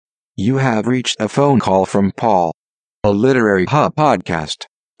You have reached a phone call from Paul, a Literary Hub podcast.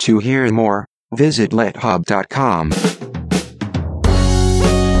 To hear more, visit lithub.com.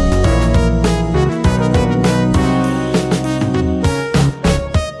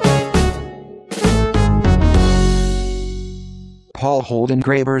 Paul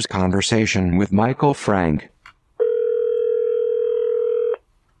Holdengraber's conversation with Michael Frank.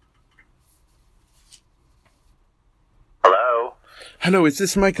 Hello, is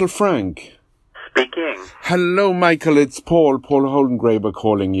this Michael Frank? Speaking. Hello, Michael, it's Paul Holdengraber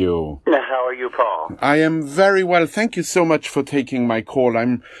calling you. How are you, Paul? I am very well. Thank you so much for taking my call.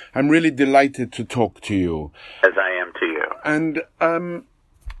 I'm really delighted to talk to you. As I am to you. And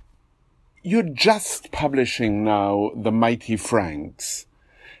you're just publishing now The Mighty Franks.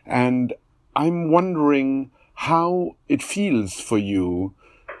 And I'm wondering how it feels for you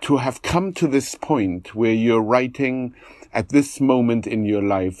to have come to this point where you're writing at this moment in your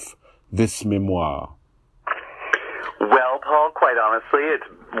life, this memoir? Well, Paul, quite honestly, it's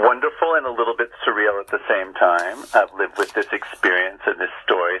wonderful and a little bit surreal at the same time. I've lived with this experience and this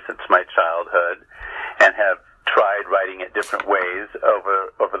story since my childhood and have tried writing it different ways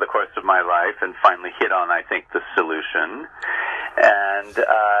over the course of my life and finally hit on, I think, the solution. And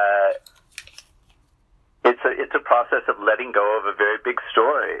it's a process of letting go of a very big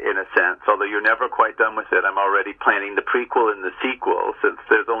story, in a sense. Although you're never quite done with it, I'm already planning the prequel and the sequel, since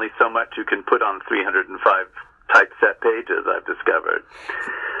there's only so much you can put on 305 typeset pages, I've discovered.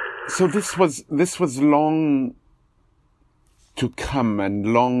 So this was long to come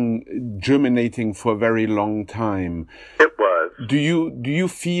and long germinating for a very long time. It was. Do you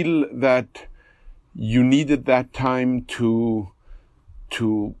feel that you needed that time to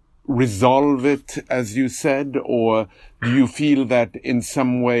resolve it, as you said, or do you feel that in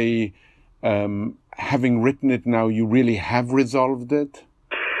some way, having written it now, you really have resolved it?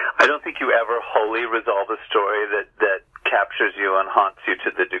 I don't think you ever wholly resolve a story that captures you and haunts you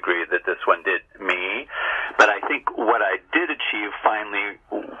to the degree that this one did me. But I think what I did achieve finally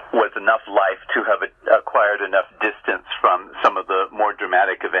was enough life to have acquired enough distance from some of the more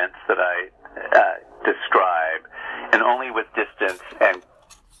dramatic events that I describe. And only with distance and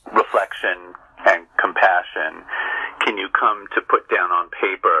reflection and compassion can you come to put down on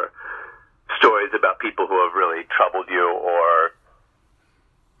paper stories about people who have really troubled you or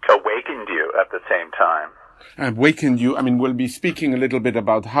awakened you at the same time. Awakened you, I mean, we'll be speaking a little bit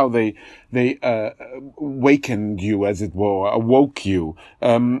about how they wakened you, as it were, awoke you.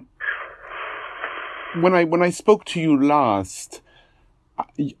 When I spoke to you last,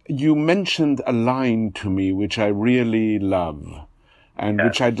 you mentioned a line to me which I really love, and yes,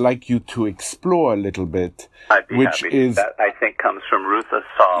 which I'd like you to explore a little bit. I'd be happy. That, I think, comes from Ruth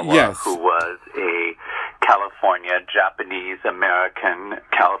Asawa, yes, who was a Japanese-American,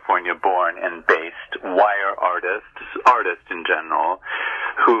 California-born and based wire artist in general,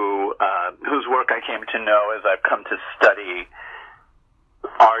 whose work I came to know as I've come to study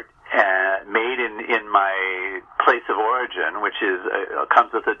art made in my place of origin, which is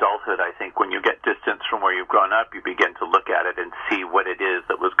comes with adulthood. I think when you get distance from where you've grown up, you begin to look at it and see what it is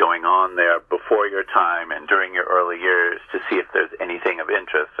that was going on there before your time and during your early years to see if there's anything of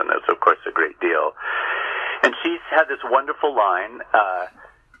interest, and there's, of course, a great deal. And she's had this wonderful line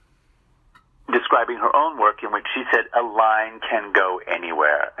describing her own work in which she said, a line can go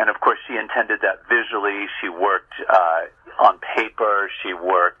anywhere. And of course she intended that visually. She worked on paper, she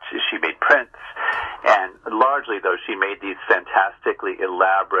made prints, and largely though she made these fantastically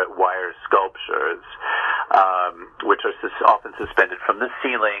elaborate wire sculptures, which are often suspended from the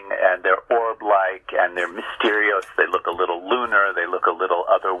ceiling, and they're orb-like, and they're mysterious, they look a little lunar, they look a little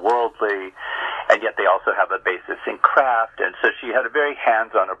otherworldly, and yet they also have a basis in craft. And so she had a very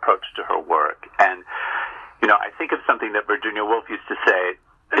hands-on approach to her work. And, you know, I think of something that Virginia Woolf used to say.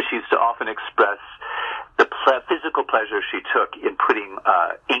 She used to often express the physical pleasure she took in putting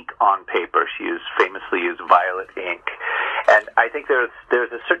ink on paper. She famously used violet ink. And I think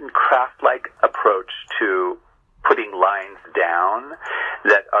there's a certain craft-like approach to putting lines down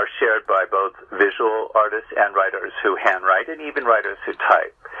that are shared by both visual artists and writers who handwrite, and even writers who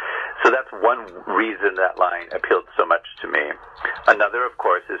type. So that's one reason that line appealed so much to me. Another, of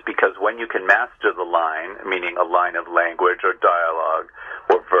course, is because when you can master the line, meaning a line of language or dialogue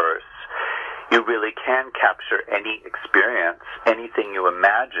or verse, you really can capture any experience, anything you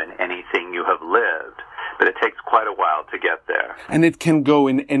imagine, anything you have lived. But it takes quite a while to get there. And it can go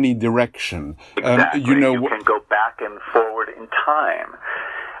in any direction. Exactly. You can go back and forward in time,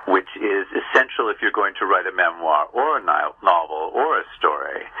 which is essential if you're going to write a memoir or a novel or a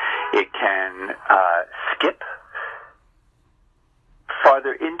story. It can skip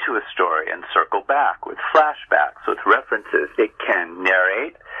farther into a story and circle back with flashbacks, with references. It can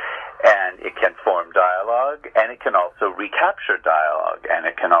narrate, and it can form dialogue, and it can also recapture dialogue, and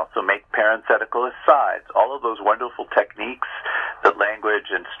it can also make parenthetical asides. All of those wonderful techniques that language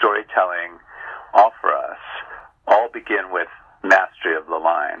and storytelling offer us all begin with mastery of the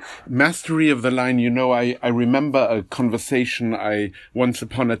line. Mastery of the line. I remember a conversation I once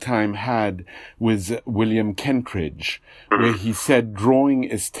upon a time had with William Kentridge, where he said drawing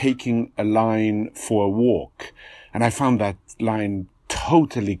is taking a line for a walk. And I found that line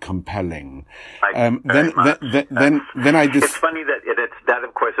totally compelling. Then I just... It's funny that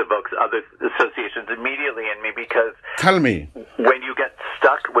of course evokes other associations immediately in me, because... Tell me. When you get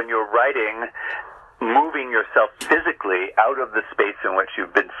stuck, when you're writing, moving yourself physically out of the space in which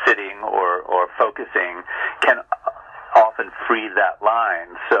you've been sitting or focusing can often free that line.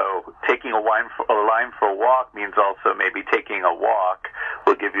 So taking a line for a walk means also maybe taking a walk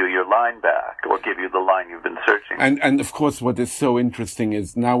will give you your line back, or give you the line you've been searching. And of course, what is so interesting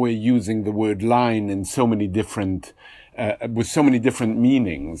is now we're using the word line in so many different with so many different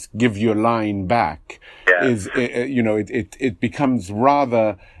meanings. Give your line back. Is it becomes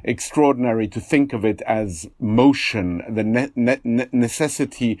rather extraordinary to think of it as motion, the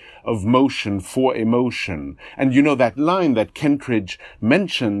necessity of motion for emotion. And that line that Kentridge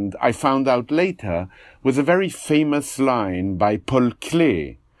mentioned, I found out later, was a very famous line by Paul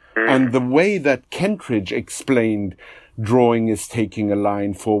Klee. And the way that Kentridge explained drawing is taking a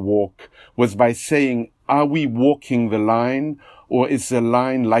line for a walk was by saying, are we walking the line, or is the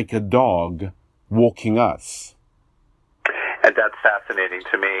line like a dog walking us? And that's fascinating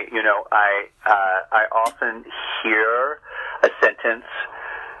to me. I often hear a sentence,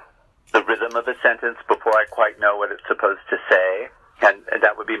 the rhythm of a sentence, before I quite know what it's supposed to say. And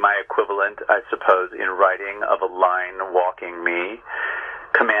that would be my equivalent, I suppose, in writing, of a line walking me,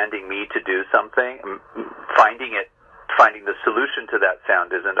 commanding me to do something. Finding the solution to that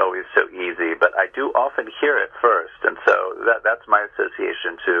sound isn't always so easy, but I do often hear it first, and so that's my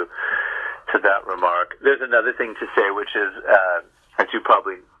association to that remark. There's another thing to say, which is, as you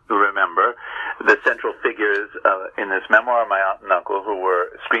probably remember, the central figures in this memoir, my aunt and uncle, who were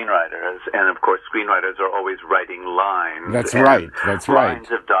screenwriters, and of course screenwriters are always writing lines. That's right.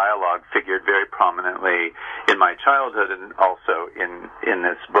 Lines of dialogue figured very prominently in my childhood and also in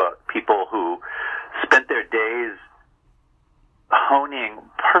this book. People who spent their days honing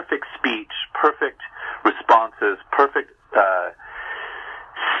perfect speech, perfect responses, perfect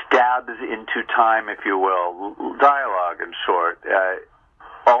stabs into time, if you will, dialogue in short,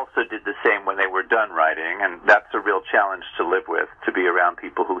 also did the same when they were done writing, and that's a real challenge to live with, to be around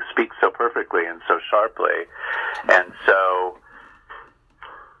people who speak so perfectly and so sharply. And so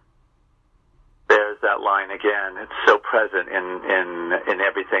there's that line again. It's so present in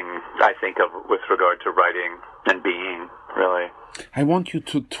everything I think of with regard to writing and being, really. I want you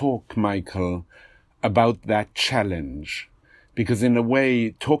to talk, Michael, about that challenge, because in a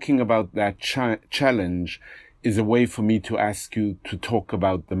way, talking about that challenge is a way for me to ask you to talk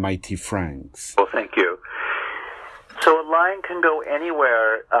about the Mighty Franks. Well, thank you. So a line can go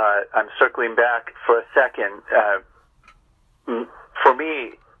anywhere. I'm circling back for a second. For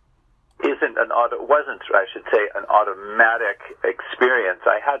me, wasn't an automatic experience.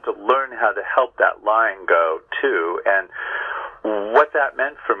 I had to learn how to help that line go too, and what that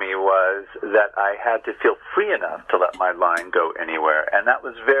meant for me was that I had to feel free enough to let my line go anywhere, and that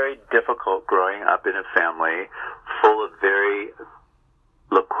was very difficult growing up in a family full of very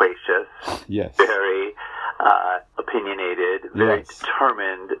loquacious, yes, very opinionated, very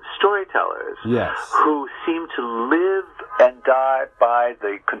determined storytellers, yes, who seemed to live and die by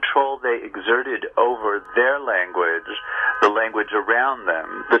the control they exerted over their language, the language around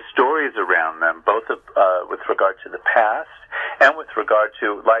them, the stories around them, both with regard to the past and with regard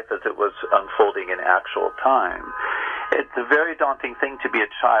to life as it was unfolding in actual time. It's a very daunting thing to be a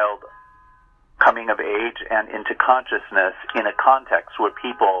child coming of age and into consciousness in a context where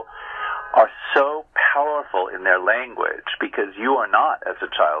people are so powerful in their language, because you are not, as a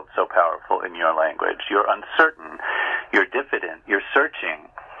child, so powerful in your language. You're uncertain, you're diffident, you're searching,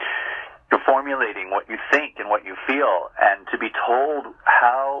 you're formulating what you think and what you feel, and to be told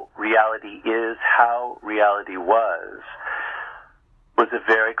how reality is, how reality was a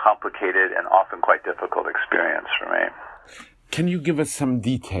very complicated and often quite difficult experience for me. Can you give us some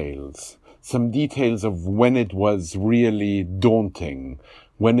details of when it was really daunting,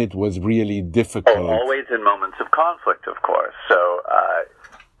 when it was really difficult? Always in moments of conflict, of course. So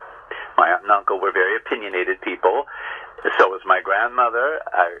My aunt and uncle were very opinionated people. So was my grandmother.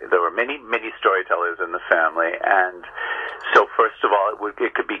 There were many, many storytellers in the family. And so first of all,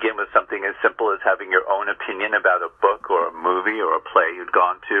 it could begin with something as simple as having your own opinion about a book or a movie or a play you'd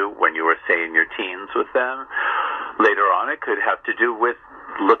gone to when you were, say, in your teens with them. Later on, it could have to do with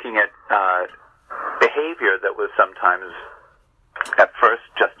looking at behavior that was sometimes, at first,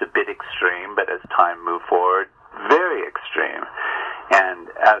 just a bit extreme, but as time moved forward, very extreme. And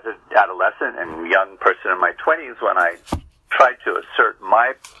as an adolescent and young person in my 20s, when I tried to assert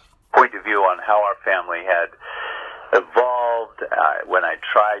my point of view on how our family had evolved, when I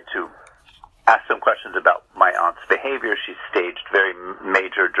tried to ask some questions about my aunt's behavior, she staged very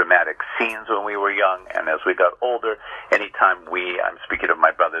major dramatic scenes when we were young, and as we got older, anytime I'm speaking of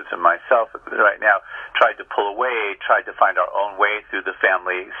my brothers and myself right now, tried to pull away, tried to find our own way through the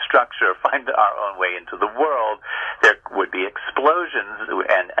family structure, find our own way into the world, there would be explosions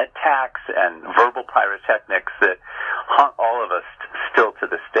and attacks and verbal pyrotechnics that haunt all of us still to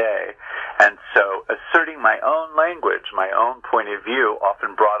this day. And so asserting my own language, my own point of view,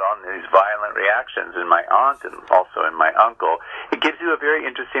 often brought on these violent reactions in my aunt and also in my uncle. It gives you a very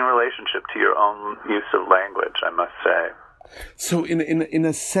interesting relationship to your own use of language, I must say. So in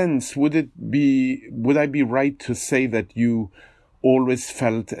a sense, would I be right to say that you always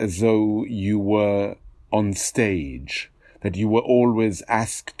felt as though you were on stage, that you were always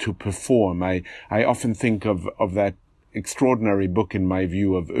asked to perform? I often think of that extraordinary book, in my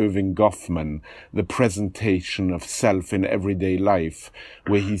view, of Irving Goffman, The Presentation of Self in Everyday Life,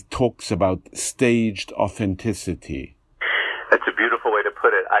 where he talks about staged authenticity. That's a beautiful way to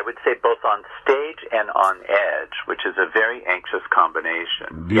put it. I would say both on stage and on edge, which is a very anxious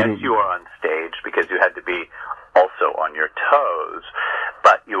combination. Yes, you are on stage because you had to be also on your toes,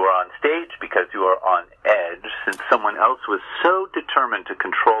 but you were on stage because you were on edge, since someone else was so determined to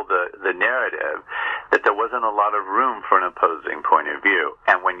control the narrative that there wasn't a lot of room for an opposing point of view.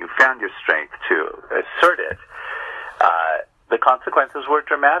 And when you found your strength to assert it, the consequences were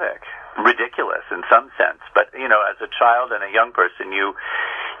dramatic, ridiculous in some sense. But, as a child and a young person, you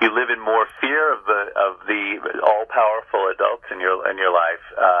live in more fear of the all-powerful adults in your life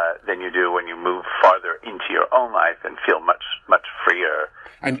than you do when you move farther into your own life and feel much freer.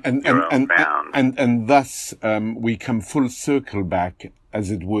 And thus we come full circle back,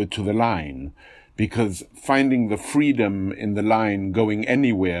 as it were, to the line. Because finding the freedom in the line, going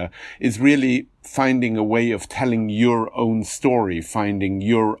anywhere, is really finding a way of telling your own story, finding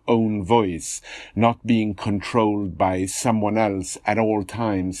your own voice, not being controlled by someone else at all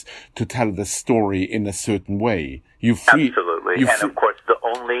times to tell the story in a certain way. Absolutely. Of course,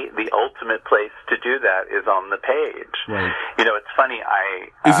 the ultimate place to do that is on the page. Right. It's funny,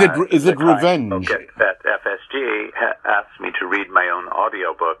 Is it revenge? At FSG asked me to read my own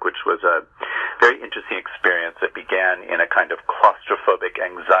audiobook, which was a very interesting experience that began in a kind of claustrophobic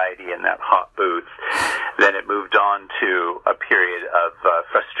anxiety in that hot booth. Then it moved on to a period of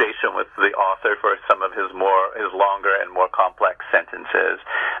frustration with the author for some of his longer and more complex sentences.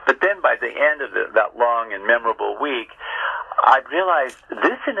 But then by the end of that long and memorable week, I realized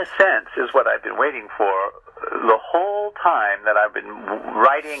this, in a sense, is what I've been waiting for the whole time that I've been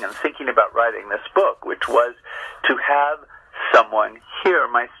writing and thinking about writing this book, which was to have someone hear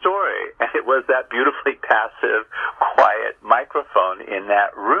my story. And it was that beautifully passive, quiet microphone in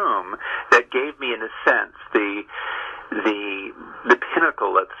that room that gave me, in a sense, the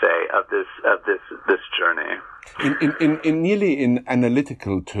pinnacle, let's say, of this journey. In nearly in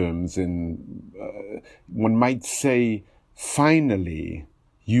analytical terms, one might say, finally,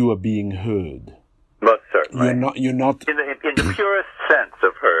 you are being heard. Most certainly. You're not in the purest sense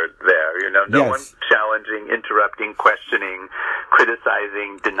of heard there. No one challenging, interrupting, questioning,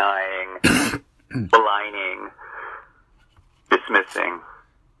 criticizing, denying, maligning, dismissing,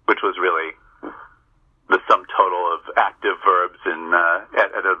 which was really the sum total of active verbs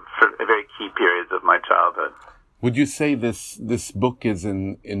at very key periods of my childhood. Would you say this book is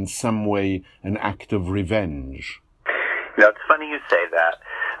in some way an act of revenge? It's funny you say that.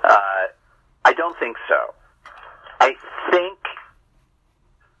 I don't think so. I think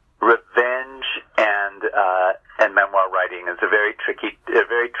revenge and memoir writing is a very tricky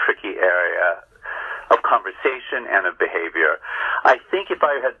area of conversation and of behavior. I think if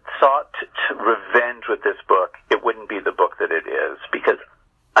I had sought revenge with this book, it wouldn't be the book that it is, because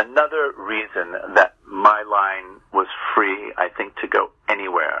another reason that my line was free, I think, to go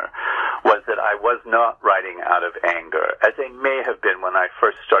anywhere, was that I was not writing out of anger, as I may have been when I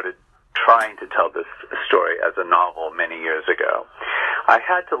first started trying to tell this story as a novel many years ago. I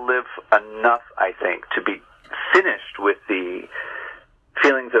had to live enough, I think, to be finished with the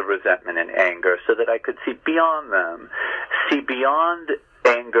feelings of resentment and anger so that I could see beyond them, see beyond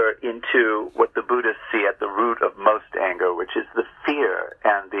anger into what the Buddhists see at the root of most anger, which is the fear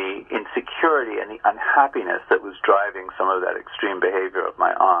and the insecurity and the unhappiness that was driving some of that extreme behavior of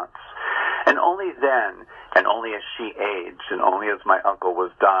my aunts. And only then, and only as she aged, and only as my uncle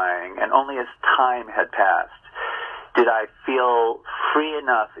was dying, and only as time had passed, did I feel free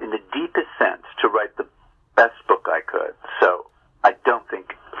enough in the deepest sense to write the best book I could. So I don't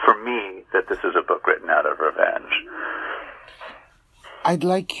think, for me, that this is a book written out of revenge. I'd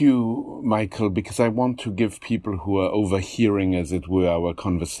like you, Michael, because I want to give people who are overhearing, as it were, our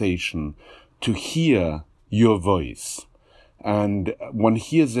conversation, to hear your voice. And one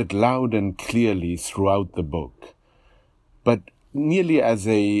hears it loud and clearly throughout the book, but nearly as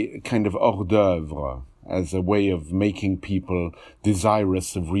a kind of hors d'oeuvre, as a way of making people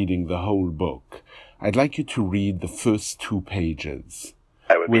desirous of reading the whole book. I'd like you to read the first 2 pages.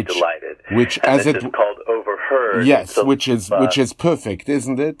 I would be delighted. Which, and as this it is called Overheard. Yes, which is perfect,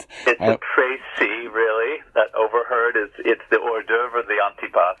 isn't it? It's a précis, really. That Overheard it's the hors d'oeuvre, the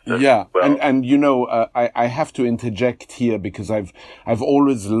antipasto. Yeah, well, and you know, I have to interject here because I've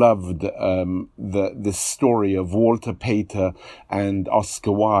always loved the story of Walter Pater and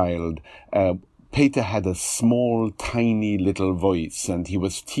Oscar Wilde. Pater had a small, tiny little voice, and he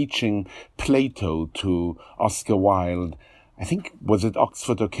was teaching Plato to Oscar Wilde. I think, was it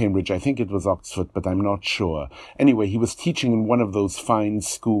Oxford or Cambridge? I think it was Oxford, but I'm not sure. Anyway, he was teaching in one of those fine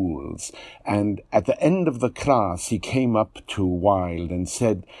schools. And at the end of the class, he came up to Wilde and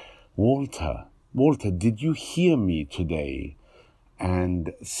said, Walter, did you hear me today?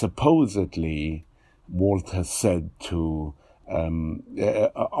 And supposedly, Walter said to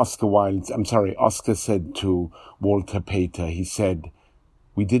Oscar said to Walter Pater, he said,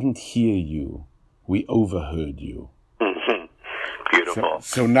 we didn't hear you, we overheard you. Beautiful.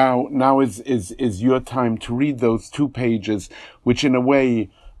 So now is your time to read those 2 pages, which in a way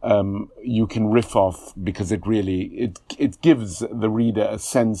you can riff off, because it really it gives the reader a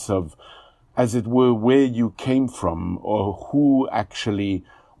sense of, as it were, where you came from, or who actually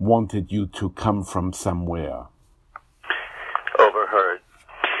wanted you to come from somewhere. Overheard.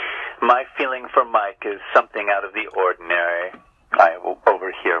 My feeling for Mike is something out of the ordinary. I will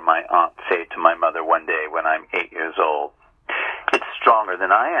overhear my aunt say to my mother one day when I'm 8 years old, "It's stronger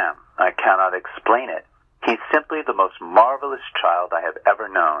than I am. I cannot explain it. He's simply the most marvelous child I have ever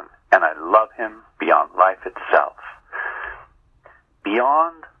known, and I love him beyond life itself."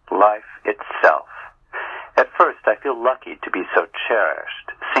 Beyond life itself. At first, I feel lucky to be so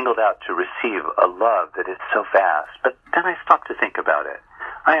cherished, singled out to receive a love that is so vast, but then I stop to think about it.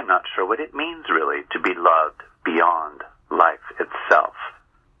 I am not sure what it means, really, to be loved beyond life itself.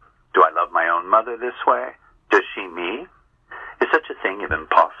 Do I love my own mother this way? Does she me? Is such a thing even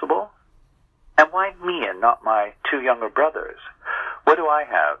possible? And why me and not my 2 younger brothers? What do I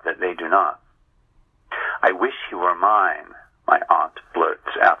have that they do not? "I wish you were mine," my aunt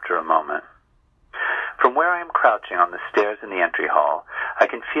blurts after a moment. From where I am crouching on the stairs in the entry hall, I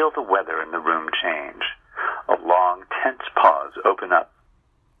can feel the weather in the room change. A long, tense pause opens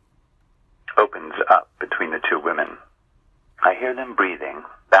up between the 2 women. I hear them breathing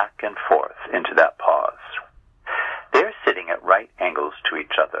back and forth into that pause. They're sitting at right angles to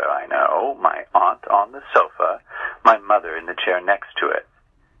each other, I know, my aunt on the sofa, my mother in the chair next to it.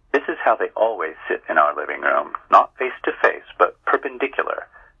 This is how they always sit in our living room, not face to face, but perpendicular,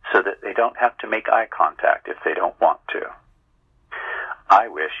 so that they don't have to make eye contact if they don't want to. "I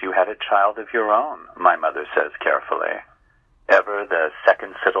wish you had a child of your own," my mother says carefully. "Ever the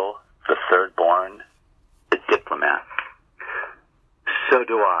second fiddle, the third born, the diplomat." "So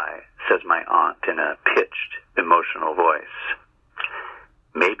do I," says my aunt in a pitched, emotional voice.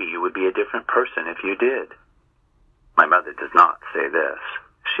 "Maybe you would be a different person if you did." My mother does not say this.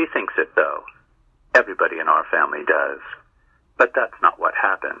 She thinks it, though. Everybody in our family does. But that's not what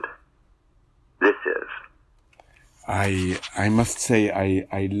happened. This is. I must say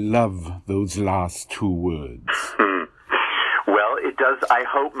I love those last 2 words. Well, it does, I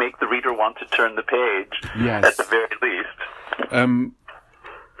hope, make the reader want to turn the page, yes. At the very least.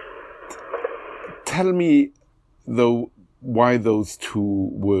 Tell me, though, why those 2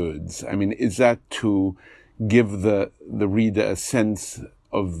 words? I mean, is that to give the reader a sense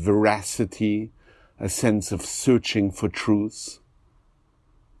of veracity, a sense of searching for truth?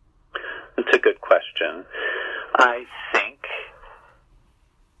 That's a good question. I think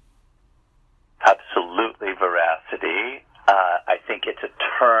absolutely veracity. I think it's a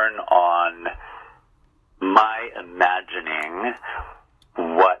turn on my imagining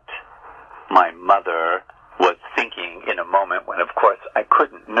what my mother was thinking thinking in a moment when, of course, I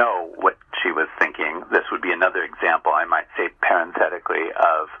couldn't know what she was thinking. This would be another example, I might say parenthetically,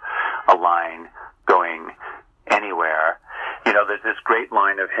 of a line going anywhere. You know, there's this great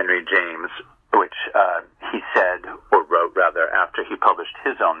line of Henry James, which he said, or wrote rather, after he published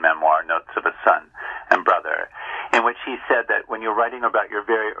his own memoir, Notes of a Son and Brother, in which he said that when you're writing about your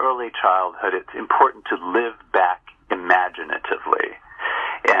very early childhood, it's important to live back imaginatively.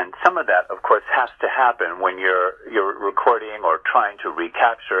 And some of that, of course, has to happen when you're recording or trying to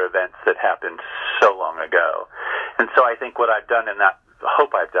recapture events that happened so long ago. And so I think what I've done in that,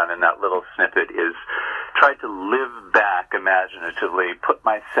 hope I've done in that little snippet is try to live back imaginatively, put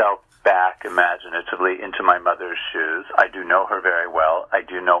myself back imaginatively into my mother's shoes. I do know her very well. I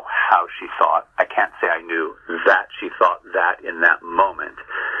do know how she thought. I can't say I knew that she thought that in that moment.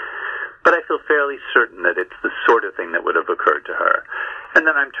 But I feel fairly certain that it's the sort of thing that would have occurred to her. And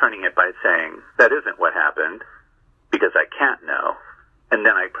then I'm turning it by saying, that isn't what happened, because I can't know. And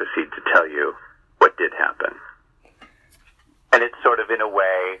then I proceed to tell you what did happen. And it's sort of, in a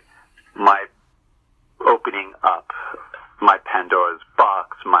way, my opening up, my Pandora's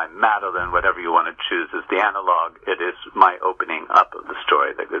box, my Madeline, whatever you want to choose as the analog. It is my opening up of the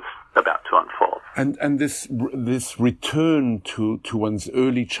story that is about to unfold. And this return to one's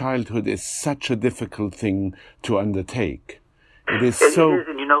early childhood is such a difficult thing to undertake. It is,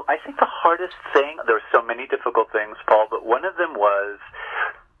 and you know, I think the hardest thing, there are so many difficult things, Paul, but one of them was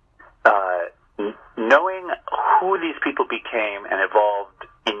knowing who these people became and evolved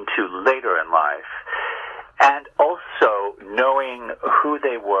into later in life, and also knowing who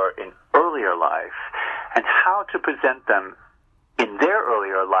they were in earlier life and how to present them in their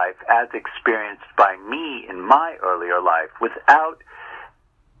earlier life as experienced by me in my earlier life without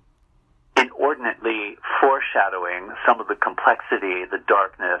inordinately foreshadowing some of the complexity, the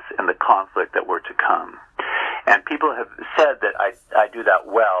darkness, and the conflict that were to come. And people have said that I do that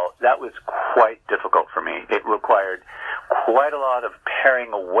well. That was quite difficult for me. It required quite a lot of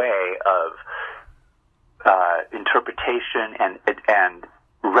paring away of interpretation and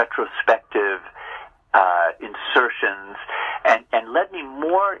retrospective insertions, and led me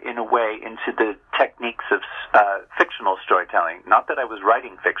more, in a way, into the techniques of fictional storytelling. Not that I was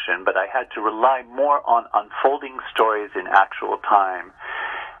writing fiction, but I had to rely more on unfolding stories in actual time,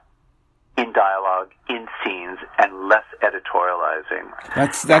 in dialogue, in scenes, and less editorializing.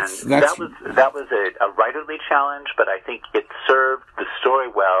 That was a writerly challenge, but I think it served the story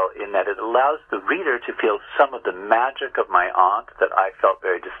well in that it allows the reader to feel some of the magic of my aunt that I felt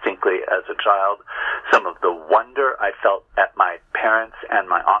very distinctly as a child, some of the wonder I felt at my parents and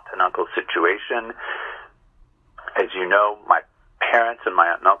my aunt and uncle situation. As you know, my parents and my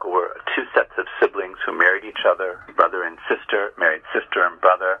aunt and uncle were two sets of siblings who married each other, brother and sister, married sister and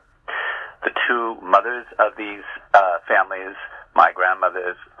brother. The two mothers of these families, my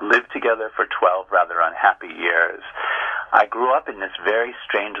grandmothers, lived together for 12 rather unhappy years. I grew up in this very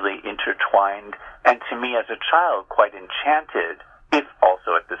strangely intertwined, and to me as a child, quite enchanted, if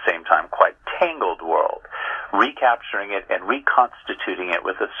also at the same time quite tangled world. Recapturing it and reconstituting it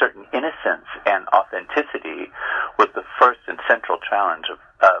with a certain innocence and authenticity was the first and central challenge of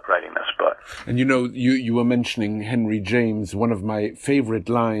writing this book. And you know, you were mentioning Henry James. One of my favorite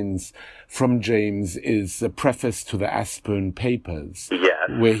lines from James is the preface to the Aspern Papers, yes,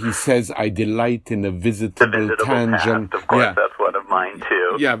 where he says, "I delight in a visitable tangent." Past, of course, that's one of mine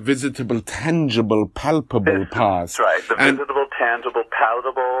too. Yeah, visitable, tangible, palpable past. That's right, the visitable, tangible,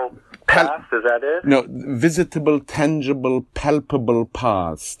 palatable past, is that it? No, visitable, tangible, palpable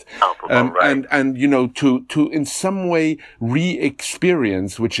past. Palpable, right. And you know, to in some way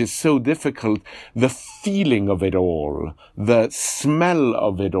re-experience, which is so difficult, the feeling of it all, the smell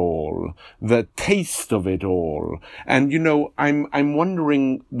of it all, the taste of it all. And you know, I'm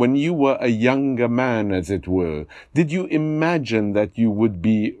wondering, when you were a younger man, as it were, did you imagine that you would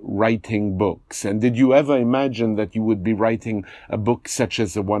be writing books? And did you ever imagine that you would be writing a book such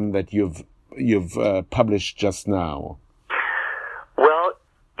as the one that you've published just now? Well,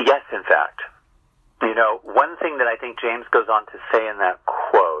 yes, in fact. You know, one thing that I think James goes on to say in that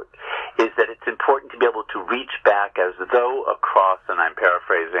quote is that it's important to be able to reach back as though across, and I'm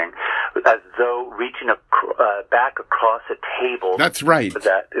paraphrasing, as though reaching back across a table. That's right. Isn't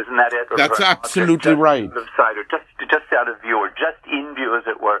that it? Or that's absolutely right. Out of sight, or just out of view, or just in view, as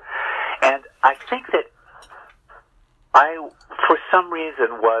it were. And I think that I, for some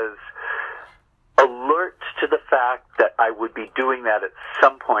reason, was alert to the fact that I would be doing that at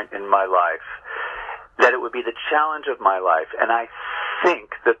some point in my life, that it would be the challenge of my life. And I think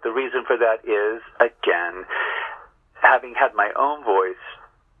that the reason for that is, again, having had my own voice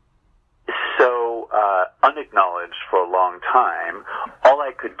so acknowledged for a long time, all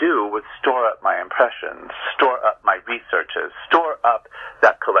I could do was store up my impressions, store up my researches, store up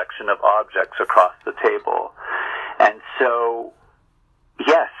that collection of objects across the table. And so,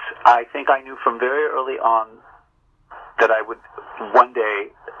 yes, I think I knew from very early on that I would one day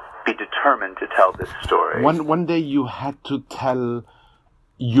be determined to tell this story. One day you had to tell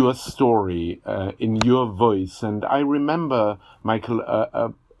your story in your voice. And I remember, Michael,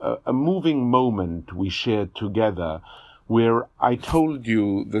 a moving moment we shared together where I told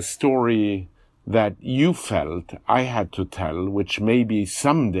you the story that you felt I had to tell, which maybe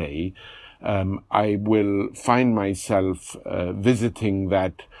someday I will find myself visiting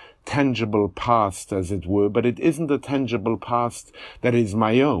that tangible past, as it were, but it isn't a tangible past that is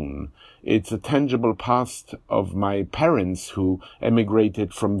my own. It's a tangible past of my parents who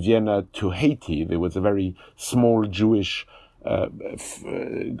emigrated from Vienna to Haiti. There was a very small Jewish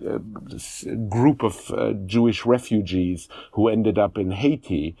group of Jewish refugees who ended up in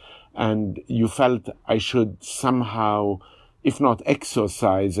Haiti. And you felt I should somehow, if not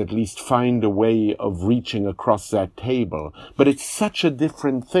exorcise, at least find a way of reaching across that table. But it's such a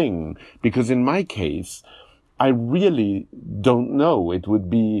different thing, because in my case, I really don't know. It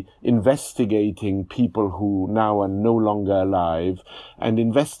would be investigating people who now are no longer alive and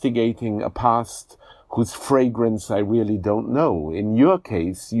investigating a past whose fragrance I really don't know. In your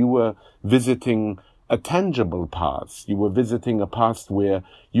case, you were visiting a tangible past. You were visiting a past where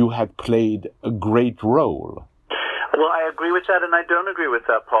you had played a great role. Well, I agree with that, and I don't agree with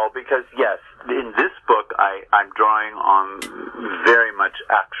that, Paul, because, yes, in this book, I'm drawing on very much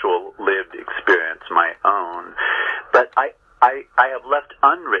actual lived experience, my own. But I have left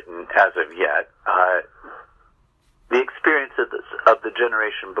unwritten, as of yet, the experience of the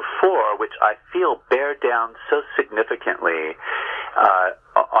generation before, which I feel bear down so significantly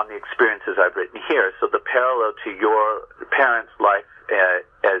on the experiences I've written here. So the parallel to your parents' life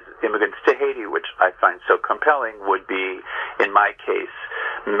as immigrants to Haiti, which I find so compelling, would be, in my case,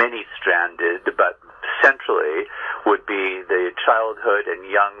 many-stranded, but centrally would be the childhood and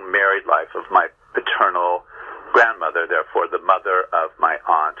young married life of my paternal grandmother, therefore the mother of my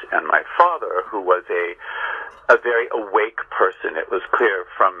aunt and my father, who was a very awake person. It was clear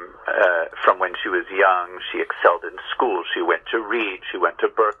from when she was young, she excelled in school. She went to read. She went to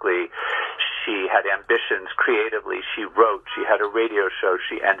Berkeley. She had ambitions creatively. She wrote. She had a radio show.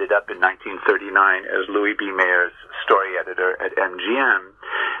 She ended up in 1939 as Louis B. Mayer's story editor at MGM.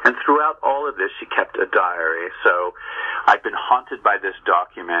 And throughout all of this, she kept a diary. So I've been haunted by this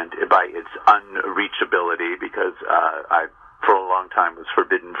document, by its unreachability, because I, for a long time, was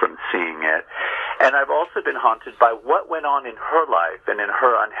forbidden from seeing it. And I've also been haunted by what went on in her life and in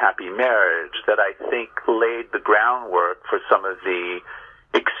her unhappy marriage that I think laid the groundwork for some of the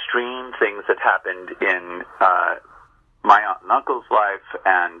extreme things that happened in my aunt and uncle's life,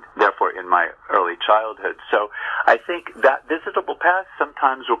 and therefore in my early childhood. So I think that visitable past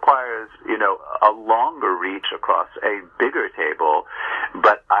sometimes requires, a longer reach across a bigger table,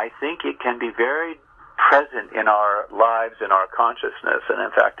 but I think it can be very present in our lives, in our consciousness. And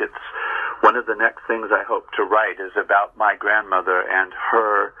in fact, it's one of the next things I hope to write is about my grandmother and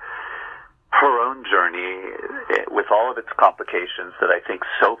her own journey with all of its complications that I think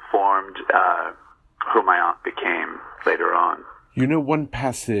so formed who my aunt became later on. One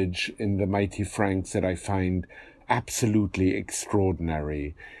passage in The Mighty Franks that I find absolutely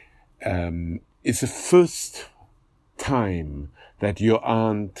extraordinary is the first time that your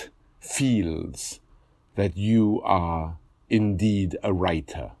aunt feels that you are indeed a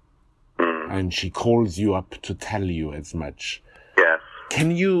writer. And she calls you up to tell you as much. Yes.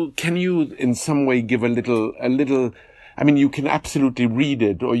 Can you in some way give a little, I mean, you can absolutely read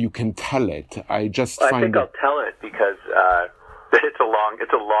it or you can tell it. I think I'll tell it because,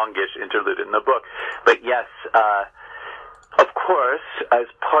 it's a longish interlude in the book. But yes, of course, as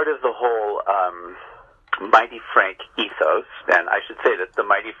part of the whole, Mighty Frank ethos, and I should say that the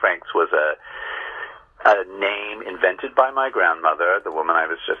Mighty Franks was a name invented by my grandmother, the woman I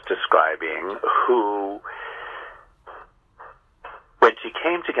was just describing, who, when she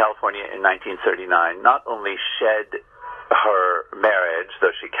came to California in 1939, not only shed her marriage,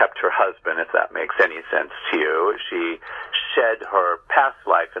 though she kept her husband, if that makes any sense to you, she shed her past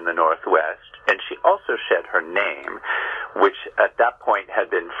life in the Northwest, and she also shed her name, which at that point had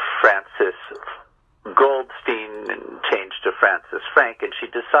been Frances Goldstein and changed to Frances Frank, and she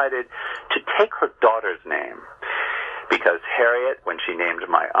decided to take her daughter's name because Harriet, when she named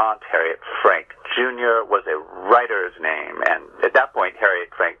my aunt, Harriet Frank Jr., was a writer's name, and at that point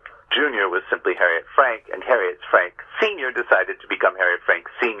Harriet Frank Jr. was simply Harriet Frank, and Harriet Frank Sr. decided to become Harriet Frank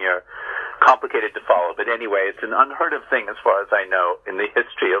Sr. complicated to follow. But anyway, it's an unheard of thing, as far as I know, in the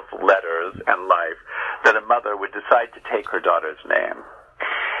history of letters and life, that a mother would decide to take her daughter's name.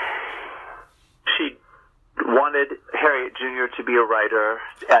 She wanted Harriet Jr. to be a writer,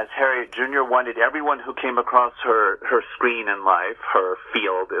 as Harriet Jr. wanted everyone who came across her screen in life, her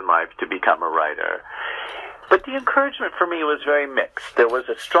field in life, to become a writer. But the encouragement for me was very mixed. There was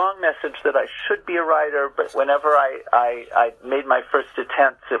a strong message that I should be a writer, but whenever I made my first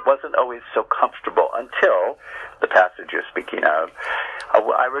attempts, it wasn't always so comfortable until the passage you're speaking of.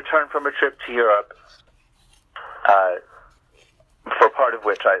 I returned from a trip to Europe, for part of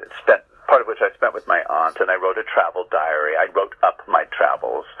which I spent with my aunt, and I wrote a travel diary. I wrote up my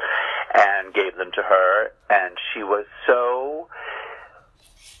travels and gave them to her, and she was so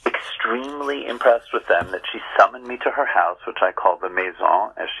extremely impressed with them that she summoned me to her house, which I called the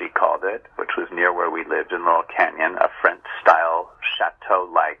Maison, as she called it, which was near where we lived in Laurel Canyon, a French-style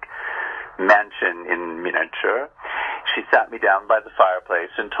chateau-like mansion in miniature. She sat me down by the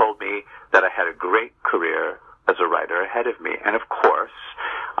fireplace and told me that I had a great career as a writer ahead of me. And of course,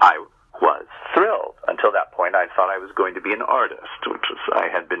 I was thrilled. Until that point, I thought I was going to be an artist, which was, I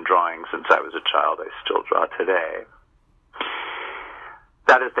had been drawing since I was a child. I still draw today.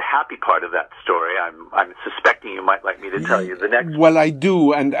 That is the happy part of that story. I'm suspecting you might like me to tell you the next. Well, I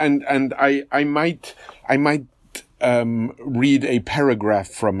do, and I might read a paragraph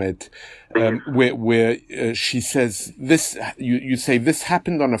from it, where she says this. You say, this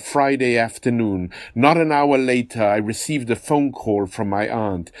happened on a Friday afternoon. Not an hour later, I received a phone call from my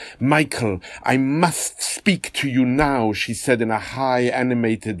aunt. Michael, I must speak to you now, she said in a high,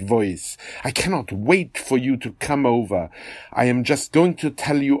 animated voice. I cannot wait for you to come over. I am just going to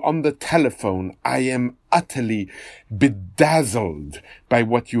tell you on the telephone. I am utterly bedazzled by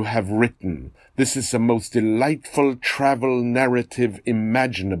what you have written. This is the most delightful travel narrative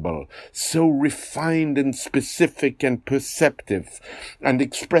imaginable, so refined and specific and perceptive, and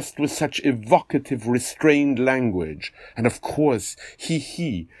expressed with such evocative, restrained language. And of course,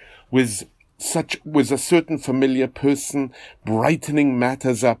 he, with a certain familiar person, brightening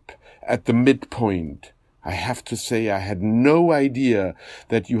matters up at the midpoint. I have to say, I had no idea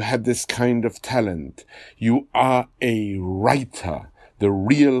that you had this kind of talent. You are a writer, the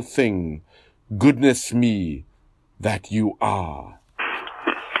real thing. Goodness me, that you are.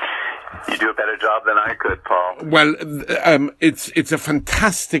 You do a better job than I could, Paul. Well, it's a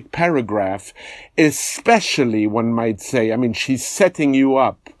fantastic paragraph, especially, one might say. I mean, she's setting you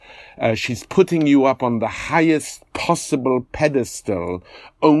up. She's putting you up on the highest possible pedestal,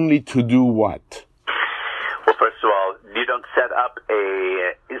 only to do what? Well, first of all, you don't set up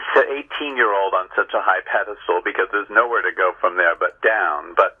a 18-year-old on such a high pedestal, because there's nowhere to go from there but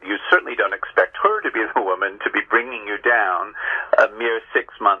down. But you certainly don't expect her to be the woman to be bringing you down a mere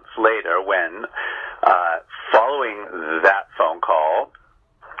 6 months later when, following that phone call,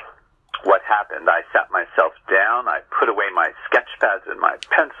 what happened? I sat myself down, I put away my sketch pads and my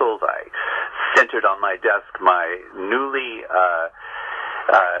pencils, I centered on my desk my newly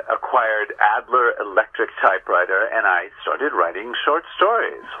acquired Adler electric typewriter, and I started writing short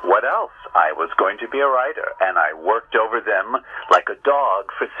stories. What else? I was going to be a writer, and I worked over them like a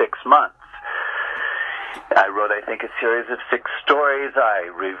dog for 6 months. I wrote, I think, a series of 6 stories. I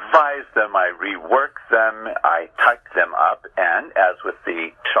revised them, I reworked them, I typed them up, and as with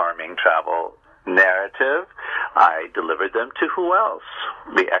the charming travel narrative, I delivered them to who else?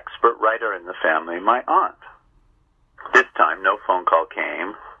 The expert writer in the family, my aunt. This time, no phone call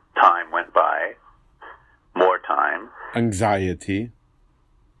came. Time went by. More time. Anxiety.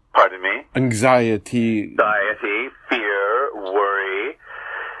 Pardon me? Anxiety, fear, worry.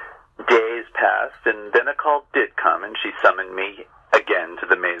 Days passed, and then a call did come, and she summoned me again to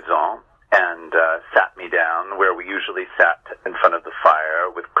the Maison and sat me down where we usually sat in front of the fire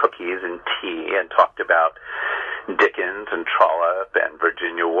with cookies and tea, and talked about Dickens and Trollope and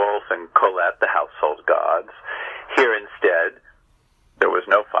Virginia Woolf and Colette, the household gods. Here instead, there was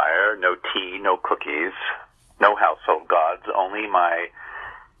no fire, no tea, no cookies, no household gods, only my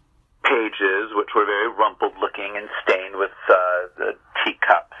pages, which were very rumpled looking and stained with the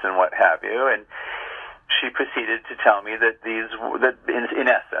teacups and what have you. And she proceeded to tell me that in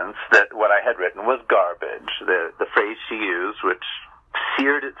essence, that what I had written was garbage. The phrase she used, which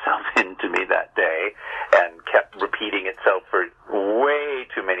seared itself into me that day and kept repeating itself for way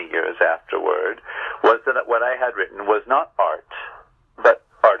too many years afterward, was that what I had written was not art, but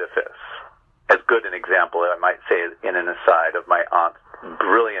artifice. As good an example, I might say, in an aside, of my aunt's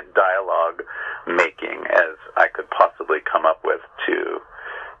brilliant dialogue making as I could possibly come up with to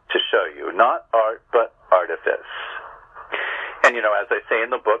show you. Not art, but artifice. And, as I say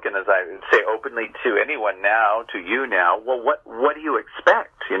in the book, and as I say openly to anyone now, to you now, well, what do you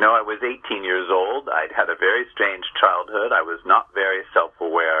expect? You know, I was 18 years old. I'd had a very strange childhood. I was not very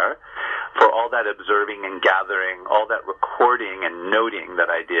self-aware. For all that observing and gathering, all that recording and noting that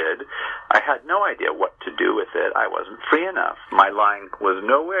I did, I had no idea what to do with it. I wasn't free enough. My line was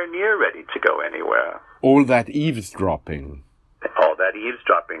nowhere near ready to go anywhere. All that eavesdropping. All that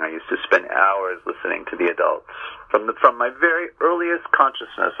eavesdropping. I used to spend hours listening to the adults. From my very earliest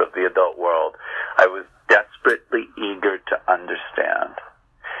consciousness of the adult world, I was desperately eager to understand.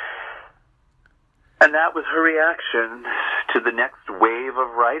 And that was her reaction to the next wave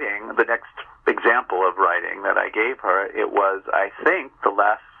of writing, the next example of writing that I gave her. It was, I think, the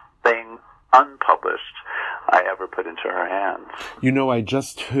last thing unpublished I ever put into her hands. You know, I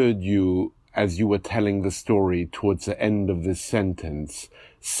just heard you, as you were telling the story towards the end of this sentence,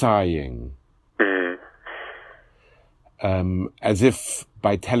 sighing. As if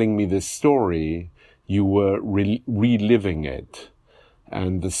by telling me this story, you were reliving it.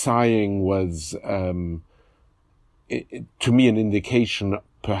 And the sighing was, to me, an indication,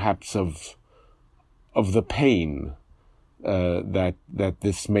 perhaps, of the pain that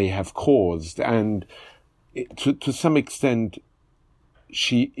this may have caused. And to some extent,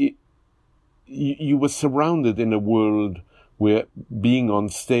 you were surrounded in a world where being on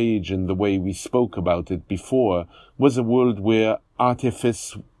stage, and the way we spoke about it before, was a world where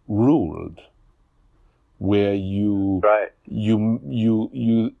artifice ruled. Where you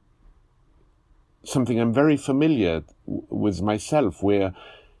something I'm very familiar with myself, where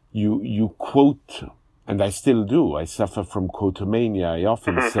you quote, and I still do, I suffer from quotomania, I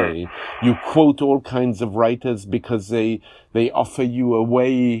often say, you quote all kinds of writers because they offer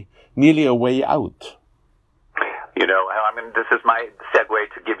you nearly a way out. You know, I mean, this is my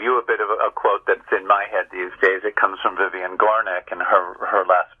segue to give you a bit of a quote that's in my head these days. It comes from Vivian Gornick in her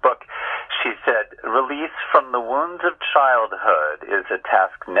last book. She said, "Release from the wounds of childhood is a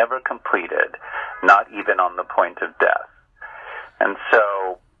task never completed, not even on the point of death." And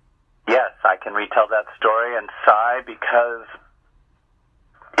so, yes, I can retell that story and sigh because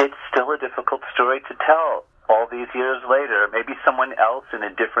it's still a difficult story to tell all these years later. Maybe someone else in a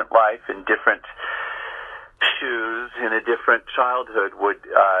different life, in different shoes, in a different childhood would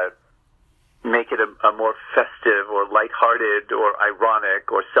make it a more festive or lighthearted or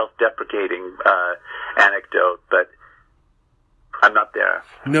ironic or self-deprecating anecdote, but I'm not there.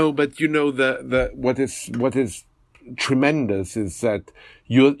 No, but you know, what is tremendous is that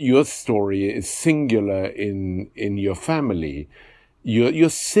your story is singular in your family. Your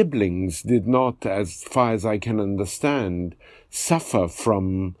siblings did not, as far as I can understand, suffer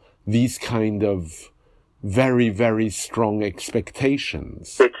from these kind of very, very strong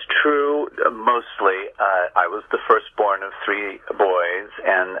expectations. It's true, mostly. I was the firstborn of three boys,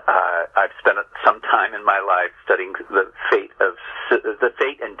 and I've spent some time in my life studying the fate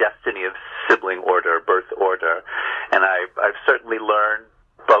and destiny of sibling order, birth order, and I've certainly learned,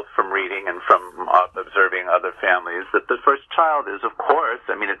 both from reading and from observing other families, that the first child is, of course,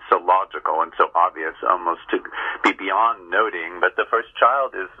 I mean, it's so logical and so obvious almost to be beyond noting, but the first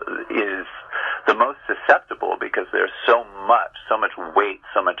child is the most susceptible because there's so much weight,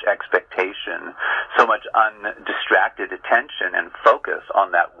 so much expectation, so much undistracted attention and focus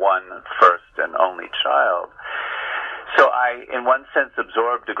on that one first and only child. So I, in one sense,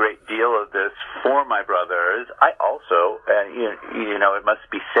 absorbed a great deal of this for my brothers. I also, you know, it must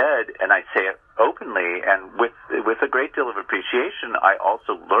be said, and I say it openly and with a great deal of appreciation, I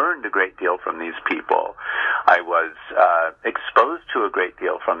also learned a great deal from these people. I was exposed to a great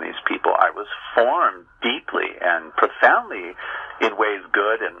deal from these people. I was formed deeply and profoundly in ways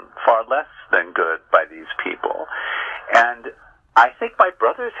good and far less than good by these people. And I think my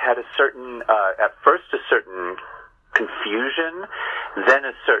brothers had a certain, at first a certain confusion, then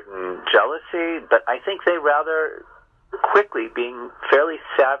a certain jealousy, but I think they rather quickly, being fairly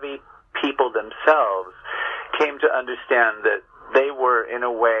savvy people themselves, came to understand that they were in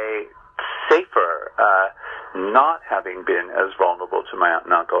a way safer, not having been as vulnerable to my aunt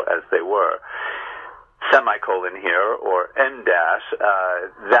and uncle as they were. Semicolon here, or N dash,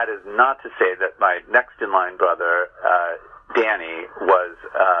 that is not to say that my next in line brother, Danny, was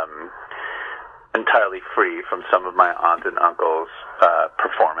entirely free from some of my aunt and uncle's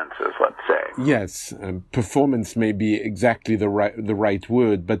performances, let's say. Yes, performance may be exactly the right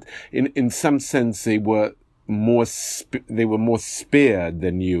word, but in some sense they were more spared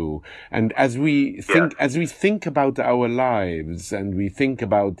than you. And as we think about our lives, and we think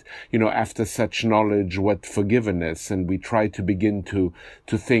about, you know, after such knowledge, what forgiveness, and we try to begin to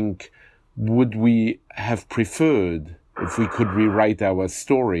think, would we have preferred if we could rewrite our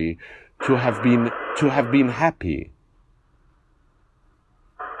story, to have been happy?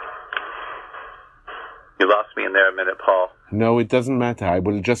 You lost me in there a minute, Paul. No, it doesn't matter. I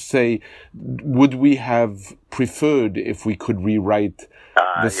will just say, would we have preferred, if we could rewrite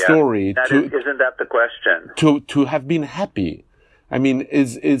the story, isn't that the question? To have been happy? I mean,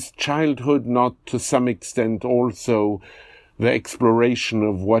 is childhood not to some extent also the exploration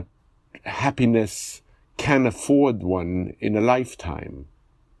of what happiness can afford one in a lifetime?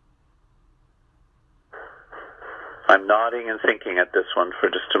 I'm nodding and thinking at this one for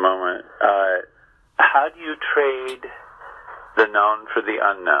just a moment. How do you trade the known for the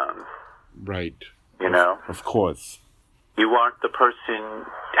unknown? Right. You know? Of course. You aren't the person.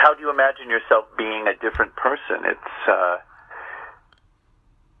 How do you imagine yourself being a different person? It's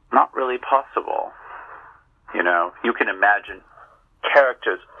not really possible. You know, you can imagine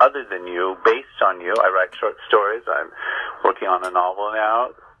characters other than you, based on you. I write short stories. I'm working on a novel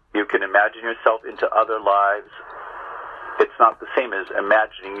now. You can imagine yourself into other lives. It's not the same as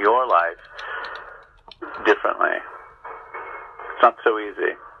imagining your life differently. It's not so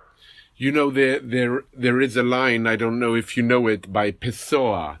easy. You know, there is a line, I don't know if you know it, by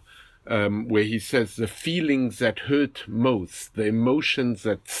Pessoa, where he says the feelings that hurt most, the emotions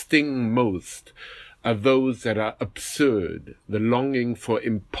that sting most, are those that are absurd, the longing for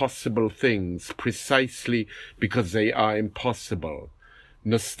impossible things precisely because they are impossible,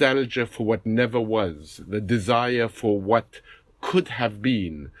 nostalgia for what never was, the desire for what could have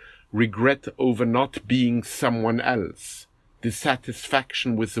been, regret over not being someone else,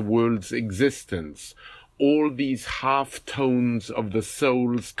 dissatisfaction with the world's existence. All these half-tones of the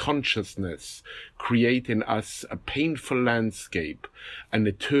soul's consciousness create in us a painful landscape, an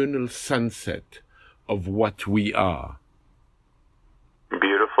eternal sunset of what we are.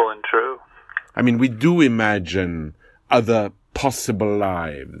 Beautiful and true. I mean, we do imagine other possible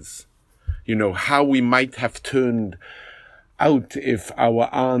lives. You know, how we might have turned out if our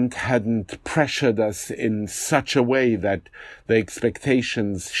aunt hadn't pressured us in such a way that the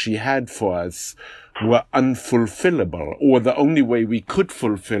expectations she had for us were unfulfillable, or the only way we could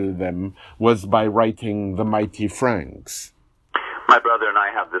fulfill them was by writing The Mighty Franks. My brother and I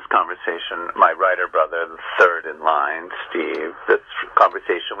have this conversation, my writer brother, the third in line, Steve, this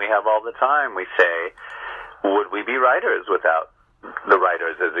conversation we have all the time. We say, would we be writers without the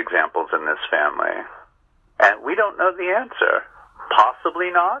writers as examples in this family? And we don't know the answer.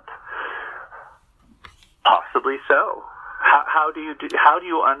 Possibly not. Possibly so. How do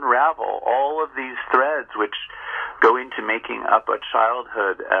you unravel all of these threads which go into making up a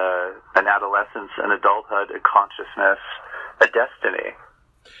childhood, an adolescence, an adulthood, a consciousness, a destiny?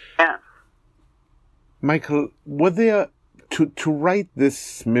 Yeah. Michael, were there to write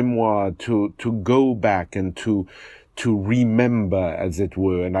this memoir, to go back and to remember, as it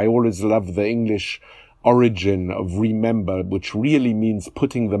were, and I always love the English origin of remember, which really means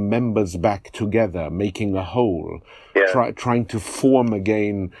putting the members back together, making a whole, trying to form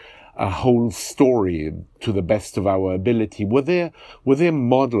again a whole story to the best of our ability. Were there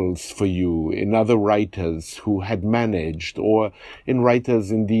models for you in other writers who had managed, or in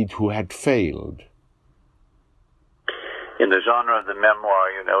writers indeed who had failed? In the genre of the memoir,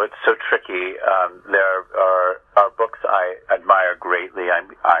 you know, it's so tricky. There are books I admire greatly.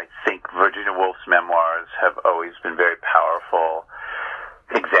 I think Virginia Woolf's memoirs have always been very powerful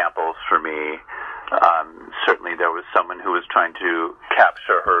examples for me. Certainly there was someone who was trying to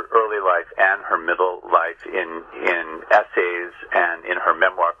capture her early life and her middle life in essays and in her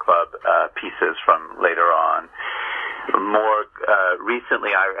memoir club pieces from later on. More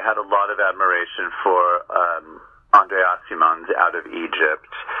recently, I had a lot of admiration for André Acimon's Out of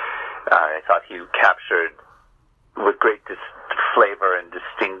Egypt. I thought he captured with great flavor and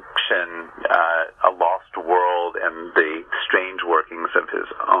distinction a lost world and the strange workings of his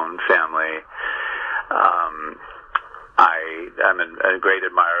own family. I'm a great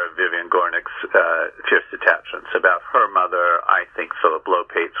admirer of Vivian Gornick's Fierce Attachments. About her mother, I think Philip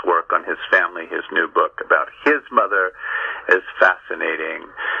Lopate's work on his family, his new book about his mother, is fascinating.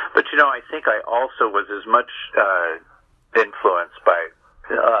 But, you know, I think I also was as much influenced by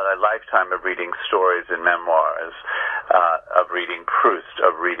a lifetime of reading stories and memoirs, of reading Proust,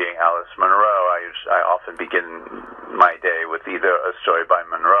 of reading Alice Munro. I often begin my day with either a story by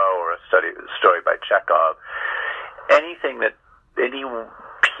Munro or a story by Chekhov. Any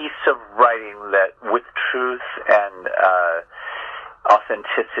piece of writing that with truth and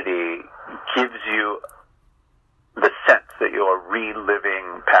authenticity gives you the sense that you are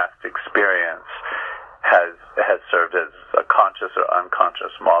reliving past experience has served as a conscious or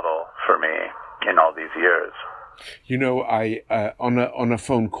unconscious model for me in all these years. You know, I on a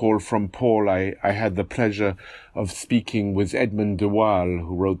phone call from Paul, I had the pleasure of speaking with Edmund de Waal,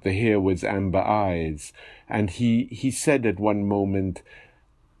 who wrote The Hare with Amber Eyes, and he said at one moment,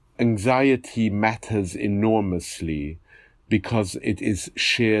 anxiety matters enormously because it is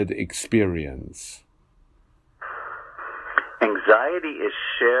shared experience. Anxiety is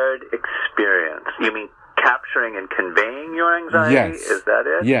shared experience. You mean capturing and conveying your anxiety? Yes. Is that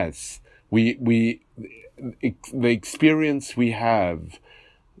it? Yes. The experience we have,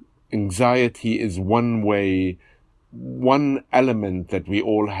 anxiety is one element that we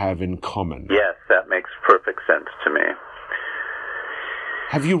all have in common. Yes, that makes perfect sense to me.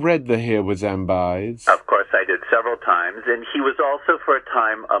 Have you read The Hare with Amber Eyes? Of course I did, several times, and he was also for a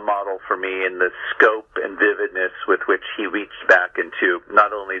time a model for me in the scope and vividness with which he reached back into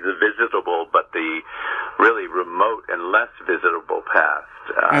not only the visitable but the really remote and less visitable past.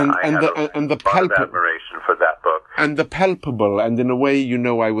 I had a lot of admiration for that book. And the palpable, and in a way, you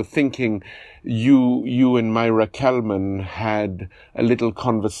know, I was thinking you and Myra Kelman had a little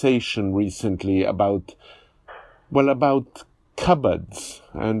conversation recently about cupboards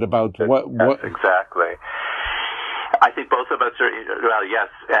and about what exactly. I think both of us are, well, yes,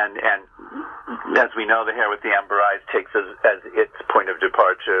 and as we know, The Hare with the Amber Eyes takes as its point of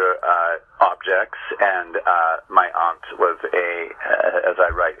departure objects, and my aunt was as I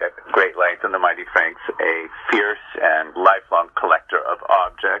write at great length in The Mighty Franks, a fierce and lifelong collector of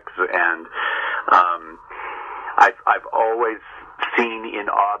objects, and I've always seen in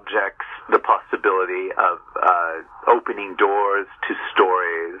objects the possibility of opening doors to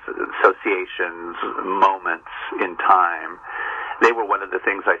stories, associations, moments in time. They were one of the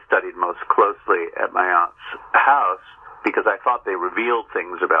things I studied most closely at my aunt's house because I thought they revealed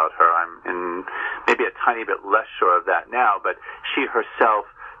things about her. I'm maybe a tiny bit less sure of that now, but she herself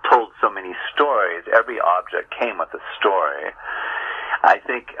told so many stories. Every object came with a story. I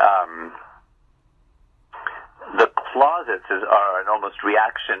think the closets are an almost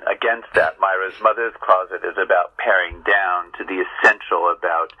reaction against that. Myra's mother's closet is about paring down to the essential,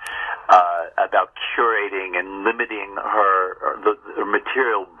 about curating and limiting the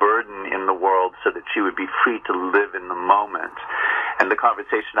material burden in the world so that she would be free to live in the moment. And the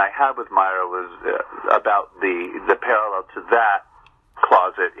conversation I had with Myra was about the parallel to that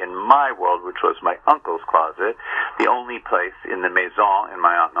closet in my world, which was my uncle's closet, the only place in the maison in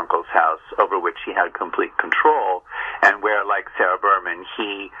my aunt and uncle's house over which he had complete control, and where, like Sarah Berman,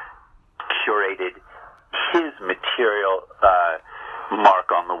 he curated his material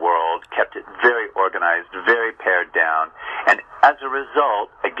mark on the world, kept it very organized, very pared down, and as a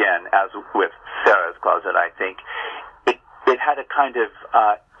result, again, as with Sarah's closet, I think, it had a kind of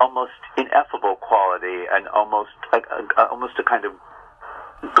almost ineffable quality and almost a kind of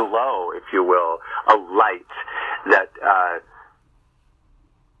glow, if you will, a light that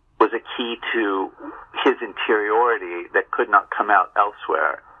was a key to his interiority that could not come out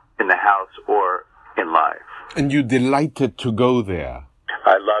elsewhere in the house or in life. And you delighted to go there.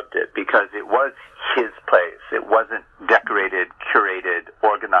 I loved it because it was his place. It wasn't decorated, curated,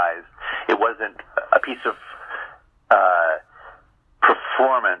 organized. It wasn't a piece of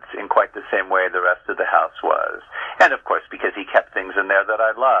performance in quite the same way the rest of the house was. And of course, because he kept things in there that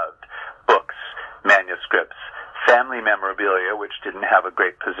I loved. Books, manuscripts, family memorabilia, which didn't have a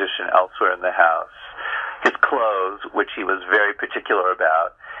great position elsewhere in the house. His clothes, which he was very particular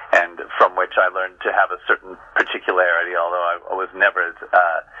about, and from which I learned to have a certain particularity, although I was never as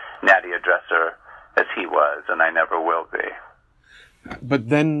natty a dresser as he was, and I never will be. But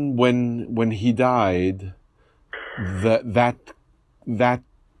then when he died, that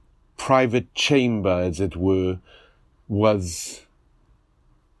private chamber, as it were, was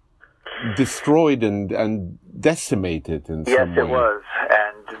destroyed and decimated in some way. Yes, it was.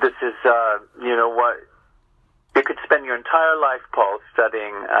 And this is, you know what, you could spend your entire life, Paul,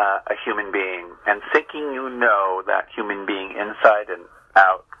 studying a human being and thinking you know that human being inside and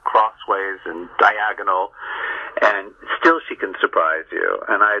out, crossways and diagonal, and still she can surprise you.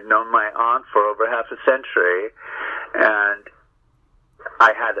 And I had known my aunt for over half a century, and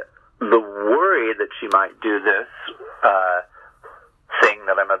I had the worry that she might do this thing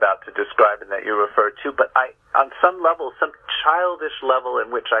that I'm about to describe and that you referred to, but on some level, some childish level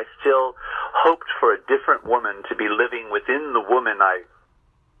in which I still hoped for a different woman to be living within the woman I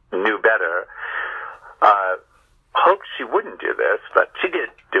knew better, hoped she wouldn't do this, but she did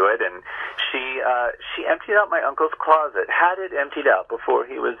do it, and she emptied out my uncle's closet, had it emptied out before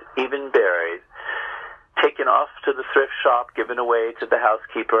he was even buried, taken off to the thrift shop, given away to the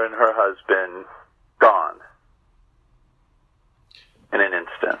housekeeper and her husband, gone in an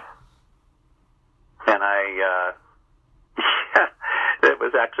instant. And it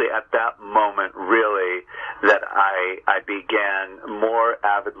was actually at that moment, really, that I began more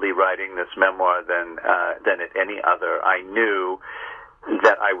avidly writing this memoir than at any other. I knew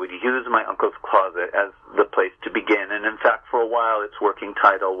that I would use my uncle's closet as the place to begin, and in fact, for a while, its working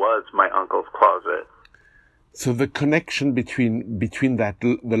title was My Uncle's Closet. So the connection between that,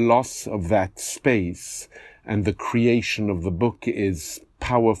 the loss of that space and the creation of the book is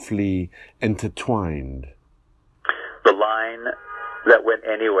powerfully intertwined. The line that went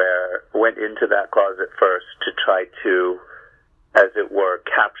anywhere went into that closet first to try to, as it were,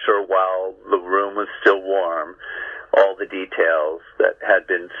 capture while the room was still warm all the details that had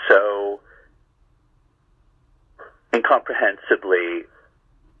been so incomprehensibly,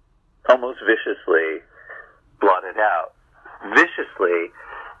 almost viciously blotted out. Viciously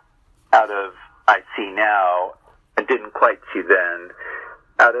out of, I see now, and didn't quite see then,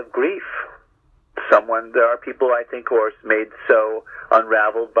 out of grief. There are people I think who are made so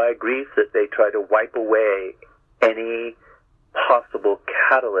unraveled by grief that they try to wipe away any possible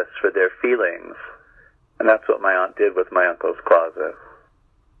catalyst for their feelings. And that's what my aunt did with My Uncle's Closet.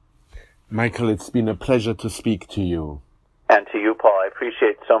 Michael, it's been a pleasure to speak to you. And to you, Paul. I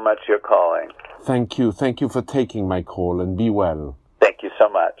appreciate so much your calling. Thank you. Thank you for taking my call, and be well. Thank you so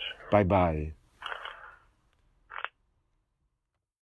much. Bye-bye.